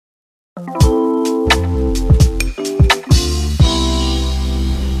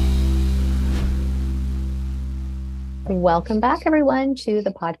Welcome back, everyone, to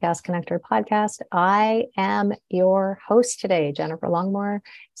the Podcast Connector podcast. I am your host today, Jennifer Longmore,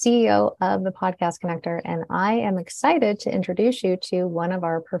 CEO of the Podcast Connector, and I am excited to introduce you to one of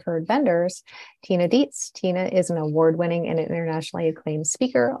our preferred vendors, Tina Dietz. Tina is an award-winning and internationally acclaimed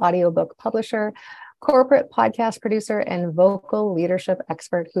speaker, audiobook publisher, corporate podcast producer, and vocal leadership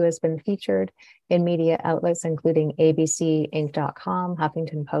expert who has been featured in media outlets including ABC, Inc.com,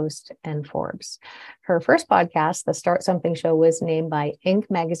 Huffington Post, and Forbes. Her first podcast, The Start Something Show, was named by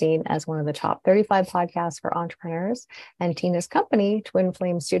Inc. magazine as one of the top 35 podcasts for entrepreneurs. And Tina's company, Twin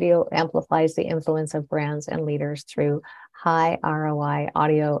Flame Studio, amplifies the influence of brands and leaders through high ROI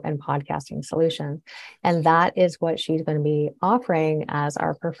audio and podcasting solutions. And that is what she's going to be offering as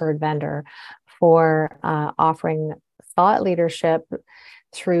our preferred vendor for offering thought leadership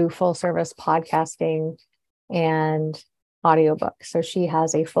through full service podcasting and audiobooks. So she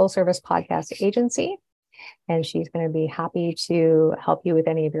has a full service podcast agency, and she's going to be happy to help you with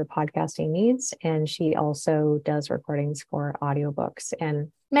any of your podcasting needs. And she also does recordings for audiobooks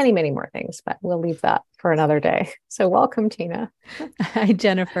and many, many more things, but we'll leave that for another day. So welcome, Tina. Hi,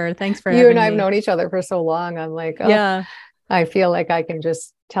 Jennifer. Thanks for having you and me. I've known each other for so long. I'm like, oh, yeah, I feel like I can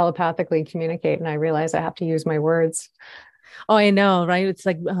just telepathically communicate, and I realize I have to use my words. Oh, I know, right? It's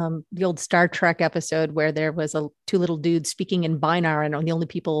like the old Star Trek episode where there was two little dudes speaking in binary, and the only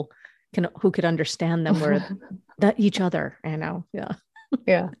people who could understand them were each other. I know. Yeah.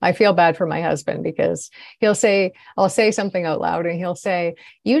 Yeah. I feel bad for my husband because I'll say something out loud and he'll say,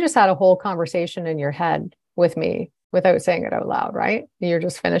 you just had a whole conversation in your head with me without saying it out loud, right? You're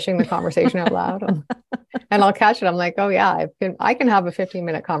just finishing the conversation out loud. And I'll catch it. I'm like, oh yeah, I can have a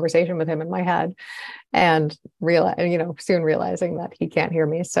 15-minute conversation with him in my head and soon realizing that he can't hear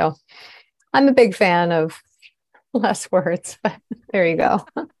me. So I'm a big fan of less words, but there you go.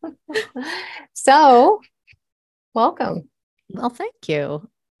 So welcome. Well, thank you.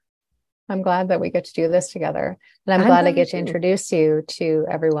 I'm glad that we get to do this together. And I'm glad I get to introduce you to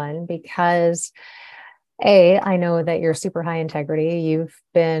everyone because I know that you're super high integrity.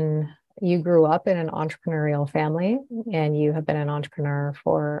 You grew up in an entrepreneurial family and you have been an entrepreneur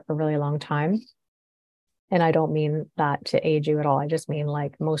for a really long time. And I don't mean that to age you at all. I just mean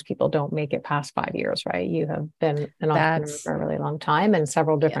like most people don't make it past 5 years, right? You have been an entrepreneur for a really long time and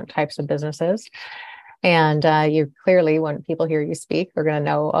several different types of businesses. And you clearly, when people hear you speak, they're going to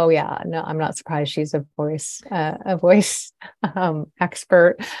know, oh yeah, no, I'm not surprised she's a voice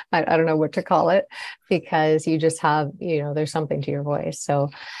expert. I don't know what to call it because you just have, there's something to your voice. So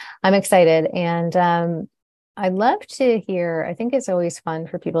I'm excited. And I'd love to hear, I think it's always fun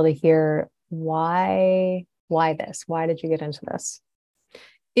for people to hear why this? Why did you get into this?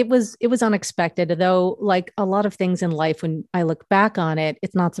 It was unexpected, though, like a lot of things in life, when I look back on it,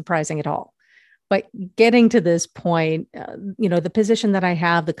 it's not surprising at all. But getting to this point, the position that I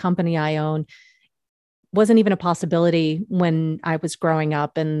have, the company I own, wasn't even a possibility when I was growing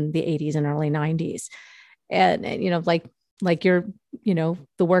up in the 80s and early 90s. And like your, the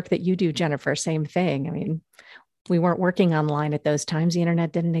work that you do, Jennifer, same thing. I mean, we weren't working online at those times. The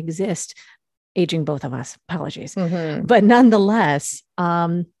internet didn't exist. Aging both of us, apologies. Mm-hmm. But nonetheless,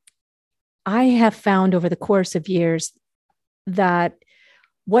 I have found over the course of years that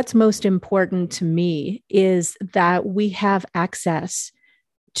what's most important to me is that we have access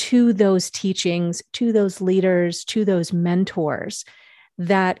to those teachings, to those leaders, to those mentors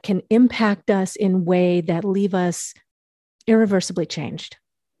that can impact us in a way that leave us irreversibly changed.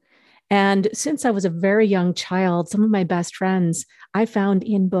 And since I was a very young child, some of my best friends I found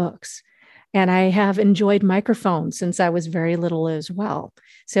in books. And I have enjoyed microphones since I was very little as well.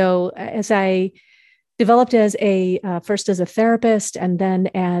 So as I developed as first as a therapist and then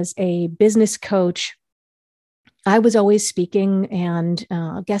as a business coach, I was always speaking and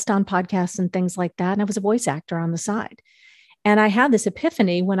guest on podcasts and things like that. And I was a voice actor on the side. And I had this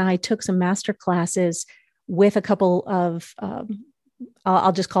epiphany when I took some master classes with a couple of,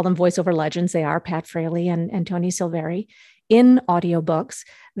 I'll just call them voiceover legends. They are Pat Fraley and Tony Silveri in audiobooks,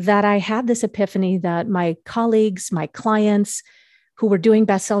 that I had this epiphany that my colleagues, my clients who were doing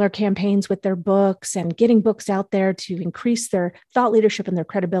bestseller campaigns with their books and getting books out there to increase their thought leadership and their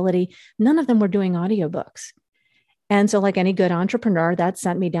credibility, none of them were doing audiobooks. And so like any good entrepreneur, that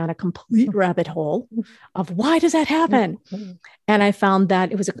sent me down a complete rabbit hole of why does that happen? And I found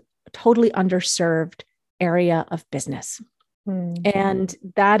that it was a totally underserved area of business. And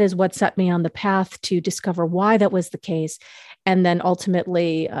that is what set me on the path to discover why that was the case. And then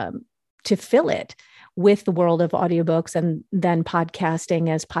ultimately to fill it with the world of audiobooks and then podcasting,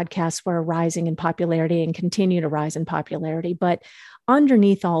 as podcasts were rising in popularity and continue to rise in popularity. But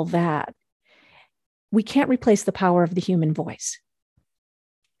underneath all that, we can't replace the power of the human voice.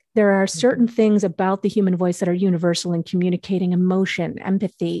 There are certain things about the human voice that are universal in communicating emotion,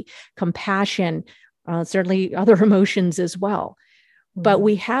 empathy, compassion, certainly other emotions as well. But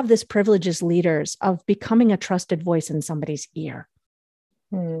we have this privilege as leaders of becoming a trusted voice in somebody's ear.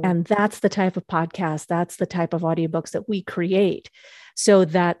 And that's the type of podcast, that's the type of audiobooks that we create so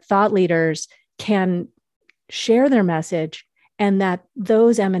that thought leaders can share their message and that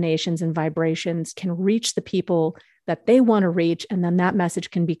those emanations and vibrations can reach the people that they want to reach. And then that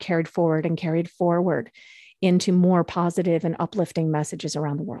message can be carried forward and carried forward into more positive and uplifting messages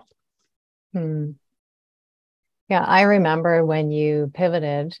around the world. Yeah, I remember when you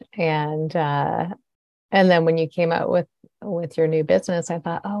pivoted and then when you came out with your new business, I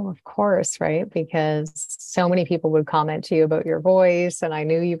thought, oh, of course, right? Because so many people would comment to you about your voice, and I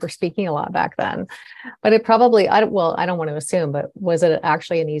knew you were speaking a lot back then. But it probably, I don't want to assume, but was it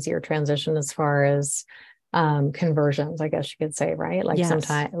actually an easier transition as far as conversions, I guess you could say, right? Like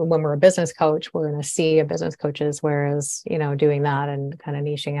sometimes when we're a business coach, we're in a sea of business coaches, whereas, doing that and kind of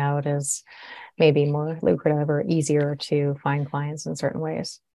niching out is maybe more lucrative or easier to find clients in certain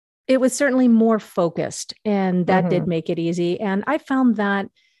ways. It was certainly more focused, and that did make it easy. And I found that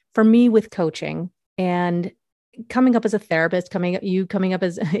for me with coaching and coming up as a therapist, coming up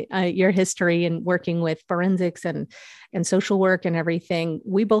as your history and working with forensics and social work and everything,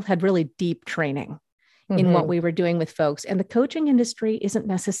 we both had really deep training in what we were doing with folks. And the coaching industry isn't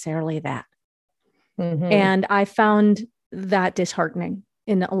necessarily that. And I found that disheartening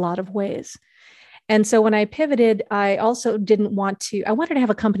in a lot of ways. And so when I pivoted, I also I wanted to have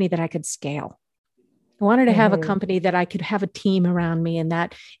a company that I could scale. I wanted to have a company that I could have a team around me and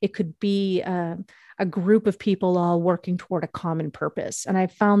that it could be a group of people all working toward a common purpose. And I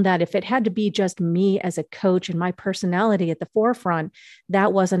found that if it had to be just me as a coach and my personality at the forefront,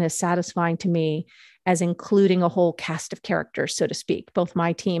 that wasn't as satisfying to me as including a whole cast of characters, so to speak, both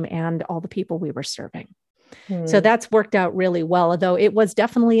my team and all the people we were serving. So that's worked out really well, although it was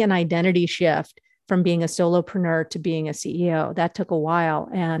definitely an identity shift from being a solopreneur to being a CEO. That took a while,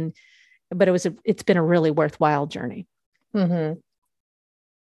 but it's been a really worthwhile journey. I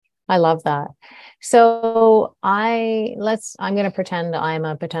love that. So I'm going to pretend I'm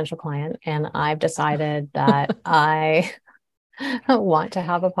a potential client, and I've decided that I want to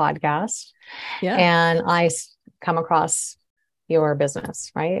have a podcast. And I come across your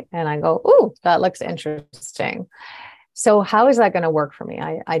business, right? And I go, ooh, that looks interesting. So how is that going to work for me?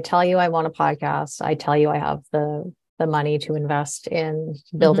 I tell you I want a podcast. I tell you I have the money to invest in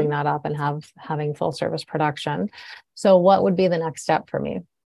building that up and having full service production. So what would be the next step for me?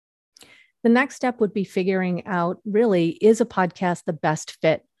 The next step would be figuring out, really, is a podcast the best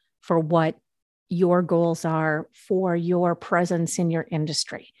fit for what your goals are for your presence in your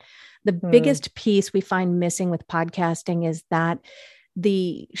industry? The biggest piece we find missing with podcasting is that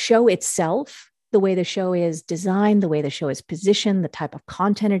the show itself, the way the show is designed, the way the show is positioned, the type of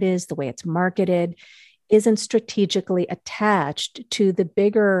content it is, the way it's marketed, isn't strategically attached to the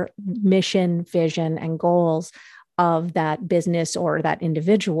bigger mission, vision, and goals of that business or that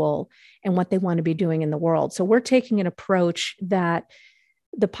individual and what they want to be doing in the world. So we're taking an approach that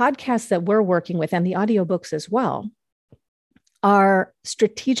the podcasts that we're working with, and the audiobooks as well, are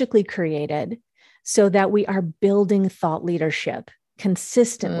strategically created so that we are building thought leadership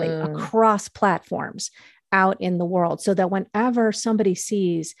consistently across platforms out in the world, so that whenever somebody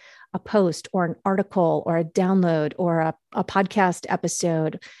sees a post or an article or a download or a podcast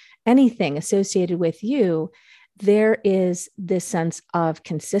episode, anything associated with you, there is this sense of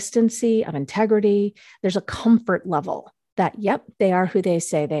consistency, of integrity. There's a comfort level that, yep, they are who they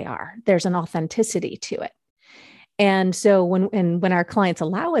say they are. There's an authenticity to it. And so when our clients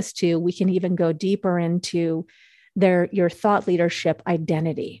allow us to, we can even go deeper into your thought leadership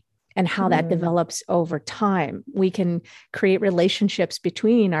identity and how that develops over time. We can create relationships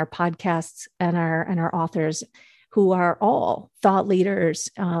between our podcasts and our authors who are all thought leaders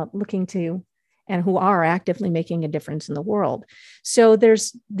looking to, and who are actively making a difference in the world. So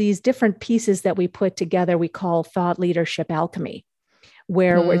there's these different pieces that we put together, we call thought leadership alchemy,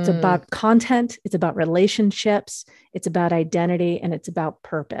 where it's about content, it's about relationships, it's about identity, and it's about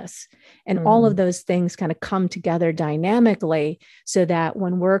purpose. And all of those things kind of come together dynamically so that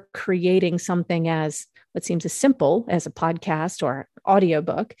when we're creating something as what seems as simple as a podcast or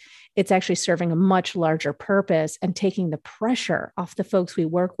audiobook, it's actually serving a much larger purpose and taking the pressure off the folks we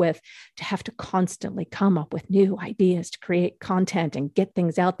work with to have to constantly come up with new ideas to create content and get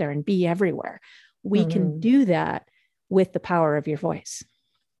things out there and be everywhere. We can do that with the power of your voice.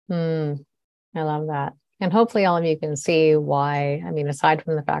 I love that. And hopefully all of you can see why, I mean, aside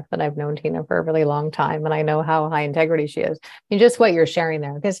from the fact that I've known Tina for a really long time and I know how high integrity she is, and just what you're sharing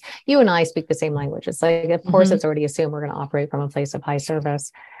there, because you and I speak the same language. It's like, of course, it's already assumed we're going to operate from a place of high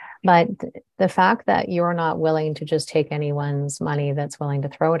service. But the fact that you're not willing to just take anyone's money that's willing to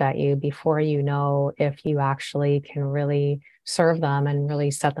throw it at you before you know if you actually can really serve them and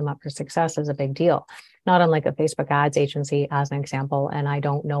really set them up for success is a big deal. Not unlike a Facebook ads agency, as an example. And I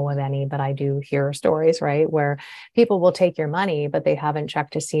don't know of any, but I do hear stories, right, where people will take your money, but they haven't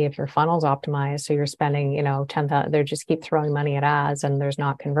checked to see if your funnel's optimized. So you're spending, 10,000, they just keep throwing money at ads and there's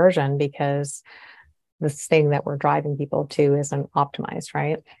not conversion because this thing that we're driving people to isn't optimized,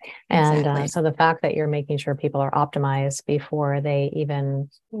 right? Exactly. And so the fact that you're making sure people are optimized before they even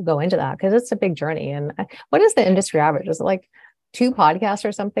go into that, because it's a big journey. And what is the industry average? Is it like 2 podcasts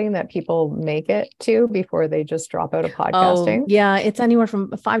or something that people make it to before they just drop out of podcasting? Oh, yeah. It's anywhere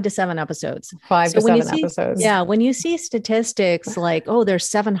from 5 to 7 episodes. 5 to 7 episodes. Yeah. When you see statistics like, oh, there's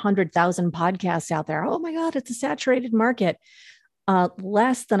 700,000 podcasts out there. Oh my God, it's a saturated market.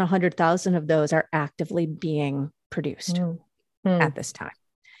 Less than 100,000 of those are actively being produced at this time.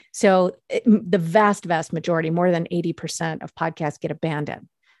 So the vast, vast majority, more than 80% of podcasts get abandoned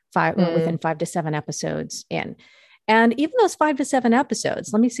within 5 to 7 episodes in. And even those 5 to 7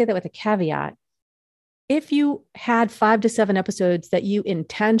 episodes, let me say that with a caveat. If you had 5 to 7 episodes that you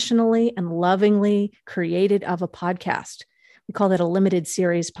intentionally and lovingly created of a podcast, we call that a limited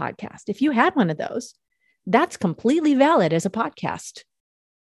series podcast. If you had one of those, that's completely valid as a podcast.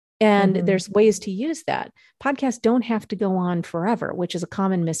 And there's ways to use that. Podcasts don't have to go on forever, which is a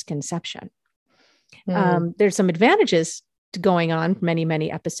common misconception. There's some advantages to going on many,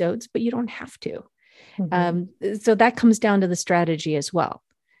 many episodes, but you don't have to. So that comes down to the strategy as well.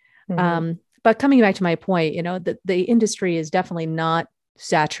 But coming back to my point, the industry is definitely not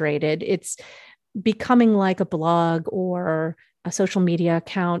saturated. It's becoming like a blog or a social media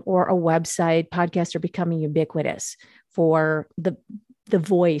account or a website. Podcasts are becoming ubiquitous for the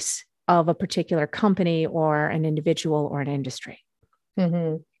voice of a particular company or an individual or an industry.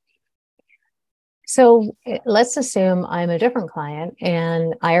 So let's assume I'm a different client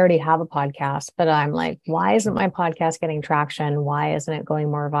and I already have a podcast, but I'm like, why isn't my podcast getting traction? Why isn't it going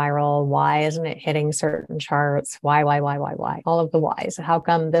more viral? Why isn't it hitting certain charts? Why? All of the whys. How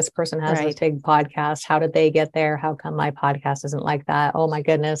come this person has this big podcast? How did they get there? How come my podcast isn't like that? Oh my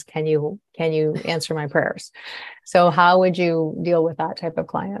goodness. Can you answer my prayers? So how would you deal with that type of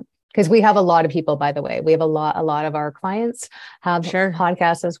client? Because we have a lot of people, by the way, we have a lot of our clients have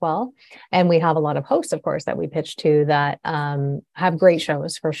podcasts as well. And we have a lot of hosts, of course, that we pitch to that have great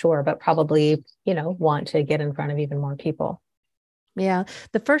shows for sure, but probably, want to get in front of even more people. Yeah.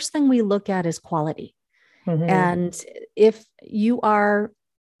 The first thing we look at is quality. And if you are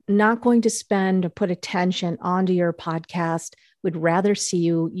not going to spend or put attention onto your podcast, we'd rather see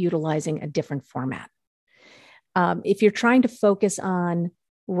you utilizing a different format. If you're trying to focus on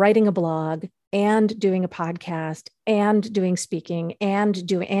writing a blog and doing a podcast and doing speaking and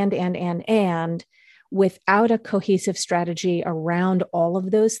doing and without a cohesive strategy around all of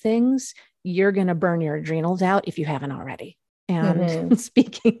those things, you're going to burn your adrenals out if you haven't already. And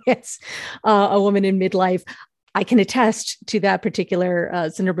speaking as a woman in midlife, I can attest to that particular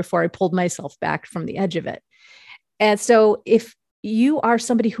center before I pulled myself back from the edge of it. And so if you are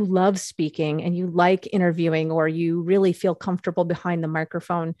somebody who loves speaking and you like interviewing, or you really feel comfortable behind the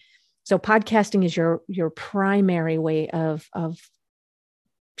microphone, so podcasting is your primary way of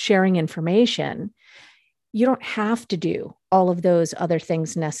sharing information, you don't have to do all of those other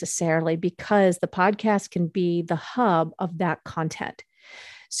things necessarily, because the podcast can be the hub of that content.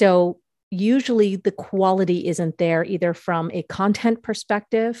 So usually the quality isn't there either from a content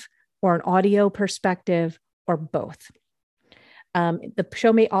perspective or an audio perspective or both. The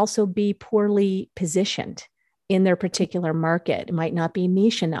show may also be poorly positioned in their particular market. It might not be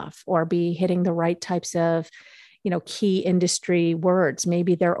niche enough or be hitting the right types of, key industry words.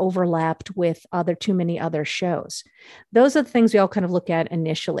 Maybe they're overlapped with too many other shows. Those are the things we all kind of look at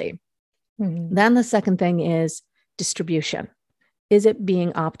initially. Then the second thing is distribution. Is it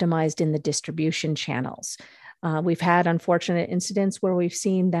being optimized in the distribution channels? We've had unfortunate incidents where we've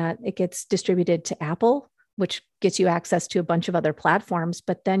seen that it gets distributed to Apple, which gets you access to a bunch of other platforms,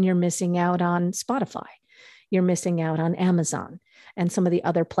 but then you're missing out on Spotify. You're missing out on Amazon and some of the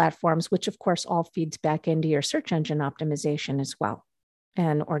other platforms, which of course all feeds back into your search engine optimization as well,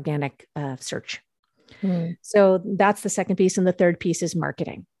 and organic search. So that's the second piece. And the third piece is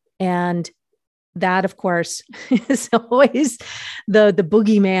marketing. And that, of course, is always the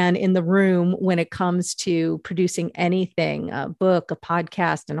boogeyman in the room when it comes to producing anything, a book, a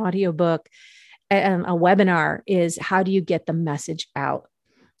podcast, an audiobook, and a webinar, is how do you get the message out?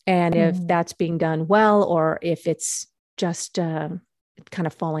 And if that's being done well, or if it's just kind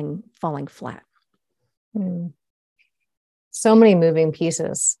of falling flat. So many moving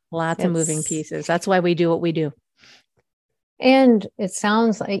pieces. Lots of moving pieces. That's why we do what we do. And it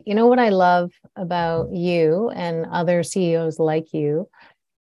sounds like, you know, what I love about you and other CEOs like you,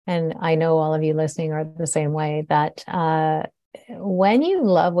 and I know all of you listening are the same way, that when you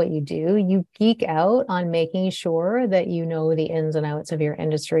love what you do, you geek out on making sure that you know the ins and outs of your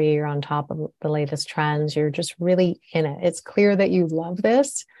industry. You're on top of the latest trends. You're just really in it. It's clear that you love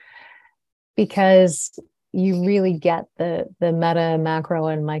this because you really get the meta, macro,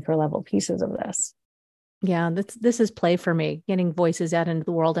 and micro level pieces of this. Yeah, this is play for me, getting voices out into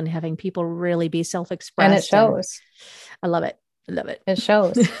the world and having people really be self-expressed. And it shows. I love it. I love it. It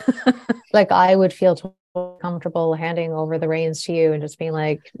shows. Like, I would feel totally comfortable handing over the reins to you and just being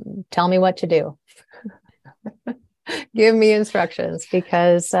like, tell me what to do. Give me instructions,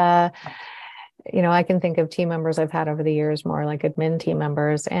 because, you know, I can think of team members I've had over the years, more like admin team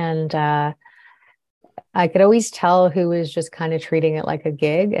members. And I could always tell who was just kind of treating it like a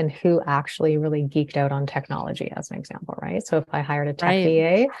gig and who actually really geeked out on technology, as an example, right? So if I hired a tech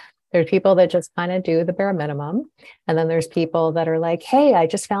VA, there's people that just kind of do the bare minimum. And then there's people that are like, hey, I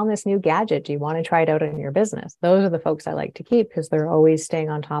just found this new gadget. Do you want to try it out in your business? Those are the folks I like to keep, because they're always staying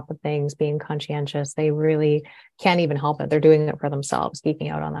on top of things, being conscientious. They really can't even help it. They're doing it for themselves,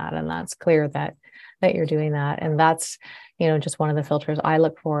 geeking out on that. And that's clear that you're doing that. And that's, you know, just one of the filters I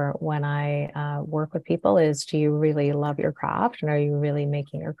look for when I work with people is, do you really love your craft, and are you really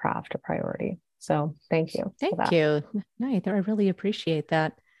making your craft a priority? So thank you. Thank you. Nice. I really appreciate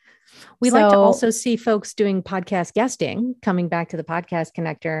that. We like to also see folks doing podcast guesting, coming back to the Podcast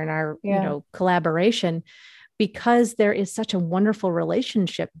Connector and our, you know, collaboration, because there is such a wonderful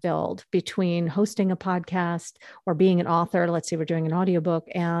relationship build between hosting a podcast or being an author. Let's say we're doing an audiobook,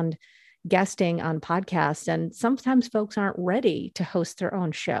 and guesting on podcasts. And sometimes folks aren't ready to host their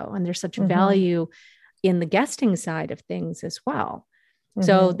own show. And there's such value in the guesting side of things as well.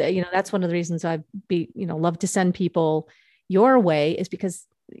 So, you know, that's one of the reasons love to send people your way, is because,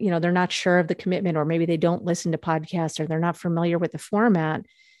 you know, they're not sure of the commitment, or maybe they don't listen to podcasts, or they're not familiar with the format.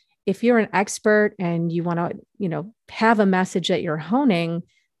 If you're an expert and you want to, you know, have a message that you're honing,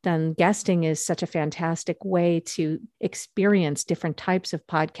 then guesting is such a fantastic way to experience different types of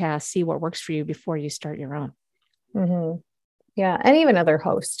podcasts, see what works for you before you start your own. Yeah. And even other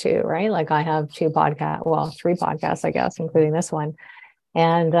hosts too, right? Like, I have 3 podcasts, I guess, including this one.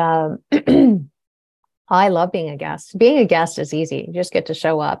 And I love being a guest. Being a guest is easy. You just get to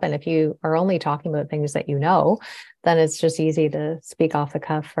show up. And if you are only talking about things that you know, then it's just easy to speak off the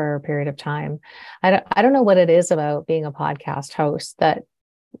cuff for a period of time. I don't know what it is about being a podcast host that,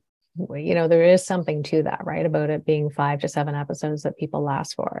 you know, there is something to that, right? About it being 5 to 7 episodes that people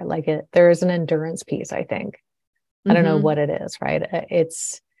last for. Like, there is an endurance piece, I think. I don't know what it is, right?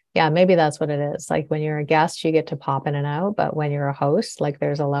 Maybe that's what it is. Like, when you're a guest, you get to pop in and out, but when you're a host, like,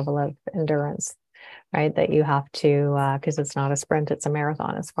 there's a level of endurance, right? That you have to, because it's not a sprint, it's a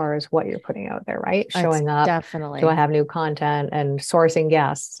marathon as far as what you're putting out there, right? Showing up, definitely. Do I have new content, and sourcing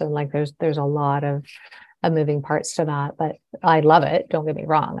guests? And like, there's a lot of moving parts to that, but I love it. Don't get me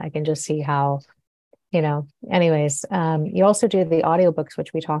wrong. I can just see how, you know, anyways, you also do the audiobooks,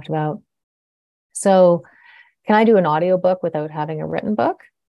 which we talked about. So can I do an audiobook without having a written book?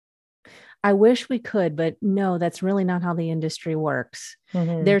 I wish we could, but no, that's really not how the industry works.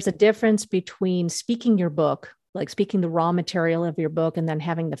 There's a difference between speaking your book, like speaking the raw material of your book, and then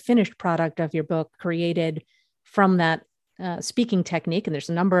having the finished product of your book created from that speaking technique. And there's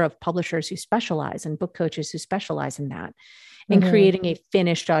a number of publishers who specialize, and book coaches who specialize in that, and creating a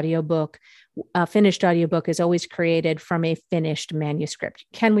finished audiobook. A finished audiobook is always created from a finished manuscript.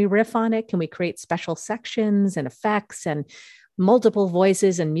 Can we riff on it? Can we create special sections and effects and multiple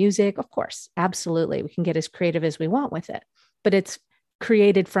voices and music? Of course, absolutely. We can get as creative as we want with it, but it's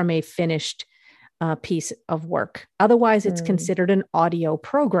created from a finished piece of work. Otherwise, it's considered an audio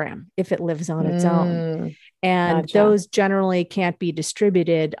program if it lives on its own. And those generally can't be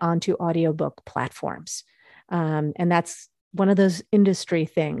distributed onto audiobook platforms. And that's one of those industry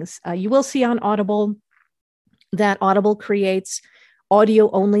things. You will see on Audible that Audible creates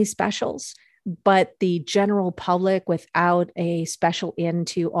audio-only specials, but the general public without a special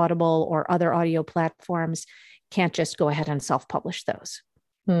into Audible or other audio platforms can't just go ahead and self-publish those.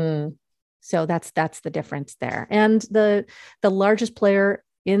 So that's the difference there. And the largest player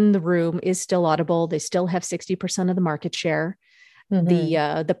in the room is still Audible. They still have 60% of the market share.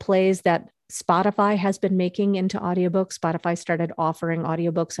 The plays that Spotify has been making into audiobooks. Spotify started offering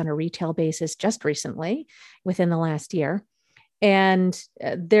audiobooks on a retail basis just recently, within the last year. And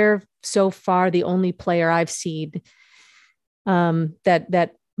they're so far the only player I've seen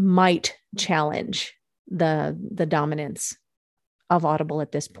that might challenge the dominance of Audible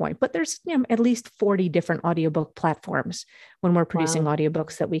at this point. But there's at least 40 different audiobook platforms when we're producing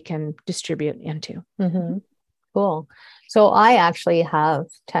audiobooks that we can distribute into. Mm-hmm. Cool. So I actually have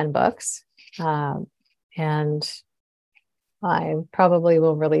 10 books, and I probably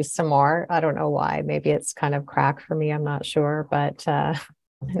will release some more. I don't know why. Maybe it's kind of crack for me. I'm not sure. But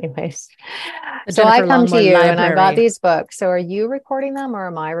anyways, so I come to you and I've got these books. So are you recording them or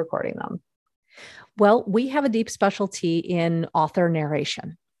am I recording them? Well, we have a deep specialty in author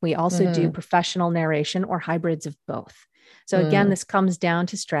narration. We also do professional narration or hybrids of both. So again, this comes down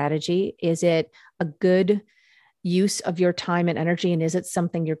to strategy. Is it a good use of your time and energy? And is it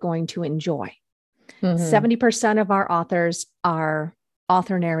something you're going to enjoy? 70% of our authors are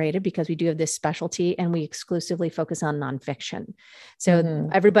author narrated because we do have this specialty and we exclusively focus on nonfiction. So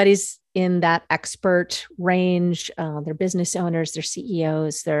everybody's in that expert range. They're business owners, they're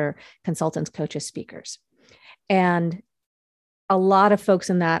CEOs, they're consultants, coaches, speakers. And a lot of folks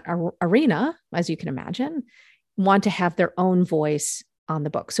in that arena, as you can imagine, want to have their own voice on the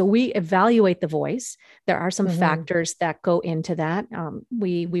book. So we evaluate the voice. There are some factors that go into that.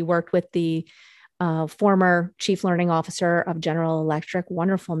 We worked with the former chief learning officer of General Electric,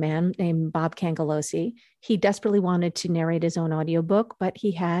 wonderful man named Bob Cangelosi. He desperately wanted to narrate his own audiobook, but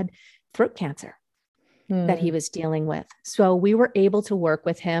he had throat cancer that he was dealing with. So we were able to work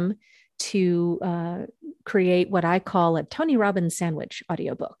with him to create what I call a Tony Robbins sandwich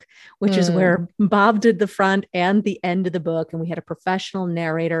audiobook, which is where Bob did the front and the end of the book. And we had a professional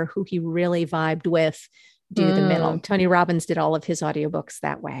narrator who he really vibed with do the middle. Tony Robbins did all of his audiobooks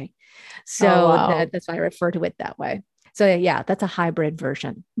that way. So that's why I refer to it that way. So yeah, that's a hybrid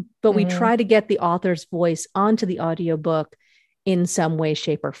version, but we try to get the author's voice onto the audiobook in some way,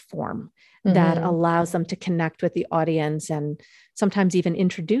 shape, or form that allows them to connect with the audience and sometimes even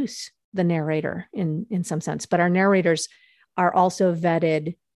introduce the narrator in some sense. But our narrators are also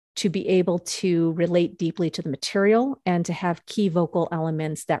vetted to be able to relate deeply to the material and to have key vocal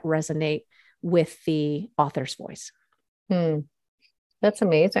elements that resonate with the author's voice. That's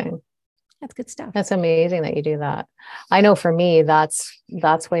amazing. That's good stuff. That's amazing that you do that. I know for me, that's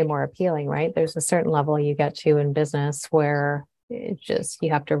way more appealing, right? There's a certain level you get to in business where it just,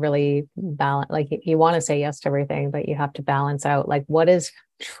 you have to really balance, like you want to say yes to everything, but you have to balance out like what is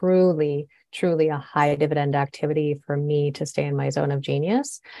truly a high dividend activity for me to stay in my zone of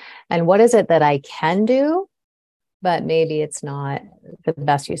genius. And what is it that I can do, but maybe it's not the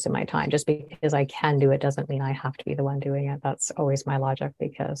best use of my time. Just because I can do it doesn't mean I have to be the one doing it. That's always my logic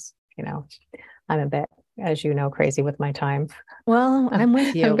because, I'm a bit, as you know, crazy with my time. Well, I'm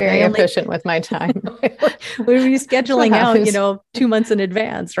with you. I'm very efficient with my time. We're rescheduling out, 2 months in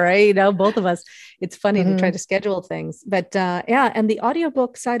advance, right? Both of us, it's funny to try to schedule things, but and the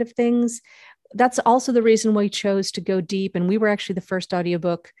audiobook side of things, that's also the reason we chose to go deep. And we were actually the first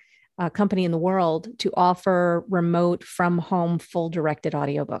audiobook company in the world to offer remote from home, full directed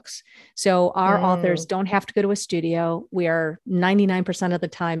audiobooks. So our authors don't have to go to a studio. We are 99% of the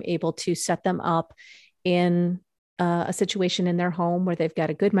time able to set them up in a situation in their home where they've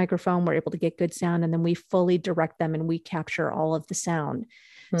got a good microphone, we're able to get good sound, and then we fully direct them and we capture all of the sound.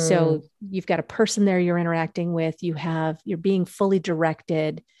 So you've got a person there you're interacting with, you're being fully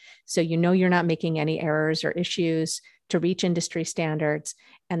directed. So you're not making any errors or issues to reach industry standards.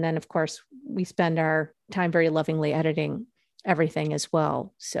 And then of course we spend our time very lovingly editing everything as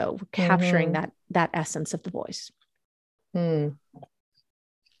well. So we're capturing that essence of the voice. Now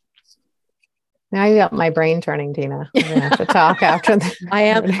you got my brain turning, Tina. We're gonna have to talk after that. I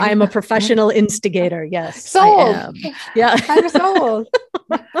am a professional instigator. Yes. Sold. Yeah. I'm sold.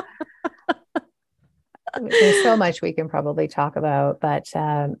 There's so much we can probably talk about, but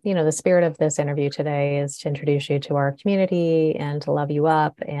the spirit of this interview today is to introduce you to our community and to love you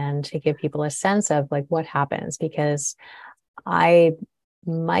up and to give people a sense of like what happens, because I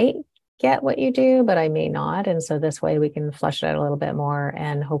might get what you do, but I may not. And so this way we can flesh it out a little bit more,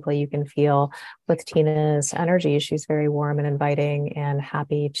 and hopefully you can feel with Tina's energy. She's very warm and inviting and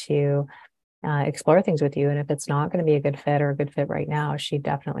happy to explore things with you. And if it's not going to be a good fit or a good fit right now, she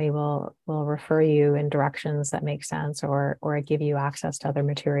definitely will refer you in directions that make sense, or give you access to other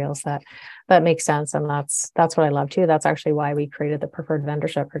materials that make sense. And that's what I love too. That's actually why we created the preferred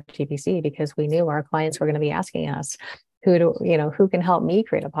vendorship for TPC, because we knew our clients were going to be asking us, who can help me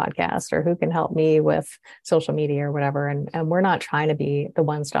create a podcast, or who can help me with social media or whatever. And we're not trying to be the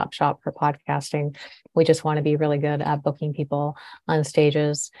one-stop shop for podcasting. We just want to be really good at booking people on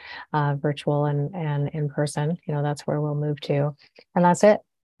stages, virtual and in person. That's where we'll move to. And that's it,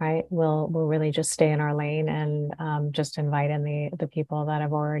 right? We'll really just stay in our lane and just invite in the people that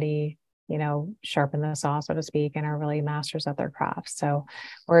have already sharpen the saw, so to speak, and are really masters at their craft. So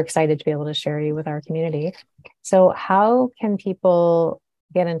we're excited to be able to share you with our community. So how can people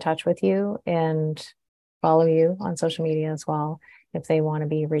get in touch with you and follow you on social media as well, if they want to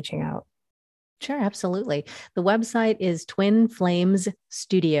be reaching out? Sure, absolutely. The website is Twin Flames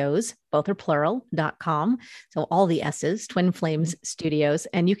Studios, both are plural.com. So all the S's, Twin Flames Studios,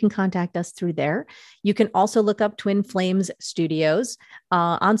 and you can contact us through there. You can also look up Twin Flames Studios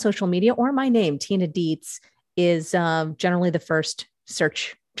on social media, or my name, Tina Dietz, is generally the first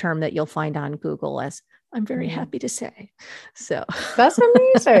search term that you'll find on Google, as I'm very happy to say. So that's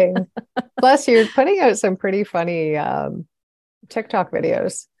amazing. Plus, you're putting out some pretty funny TikTok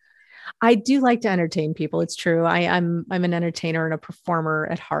videos. I do like to entertain people. It's true. I'm an entertainer and a performer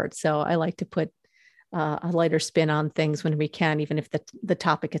at heart. So I like to put a lighter spin on things when we can, even if the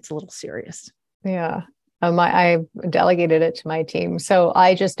topic gets a little serious. Yeah. I delegated it to my team. So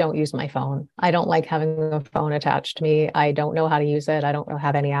I just don't use my phone. I don't like having a phone attached to me. I don't know how to use it. I don't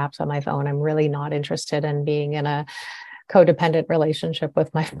have any apps on my phone. I'm really not interested in being in a codependent relationship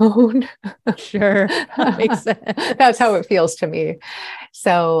with my phone. Sure. That makes sense. That's how it feels to me.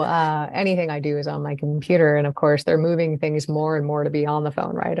 So anything I do is on my computer. And of course, they're moving things more and more to be on the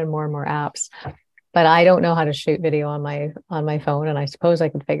phone, right? And more apps. But I don't know how to shoot video on my phone. And I suppose I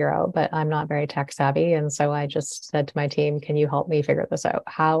could figure out, but I'm not very tech savvy. And so I just said to my team, can you help me figure this out?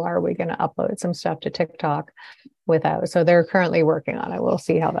 How are we going to upload some stuff to TikTok without? So they're currently working on it. We'll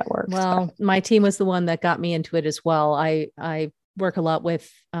see how that works. Well, my team was the one that got me into it as well. I work a lot with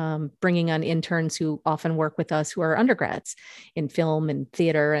bringing on interns who often work with us, who are undergrads in film and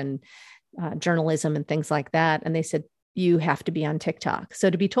theater and journalism and things like that. And they said, you have to be on TikTok. So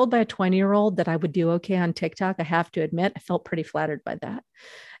to be told by a 20-year-old that I would do okay on TikTok, I have to admit, I felt pretty flattered by that.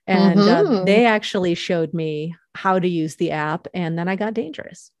 And they actually showed me how to use the app. And then I got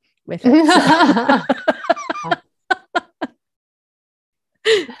dangerous with it.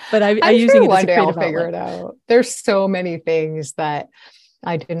 But I'm using it one day I'll figure it out. There's so many things that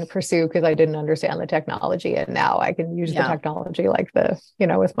I didn't pursue because I didn't understand the technology. And now I can use the technology like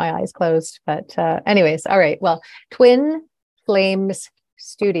with my eyes closed. But anyways, all right. Well,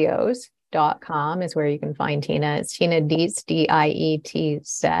 twinflamesstudios.com is where you can find Tina. It's Tina Dietz,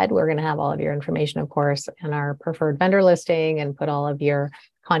 Dietz. We're going to have all of your information, of course, in our preferred vendor listing, and put all of your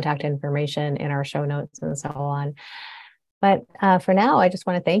contact information in our show notes and so on. But for now, I just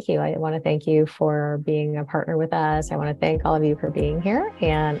want to thank you. I want to thank you for being a partner with us. I want to thank all of you for being here,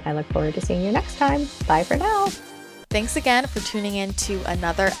 and I look forward to seeing you next time. Bye for now. Thanks again for tuning in to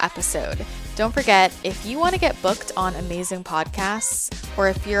another episode. Don't forget, if you want to get booked on amazing podcasts, or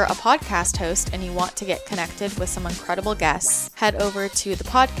if you're a podcast host and you want to get connected with some incredible guests, head over to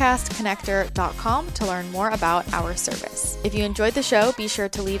thepodcastconnector.com to learn more about our service. If you enjoyed the show, be sure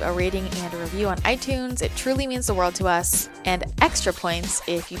to leave a rating and a review on iTunes. It truly means the world to us. And extra points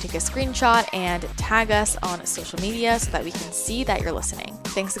if you take a screenshot and tag us on social media so that we can see that you're listening.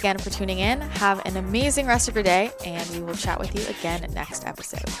 Thanks again for tuning in. Have an amazing rest of your day, and we will chat with you again next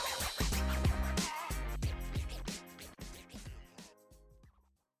episode.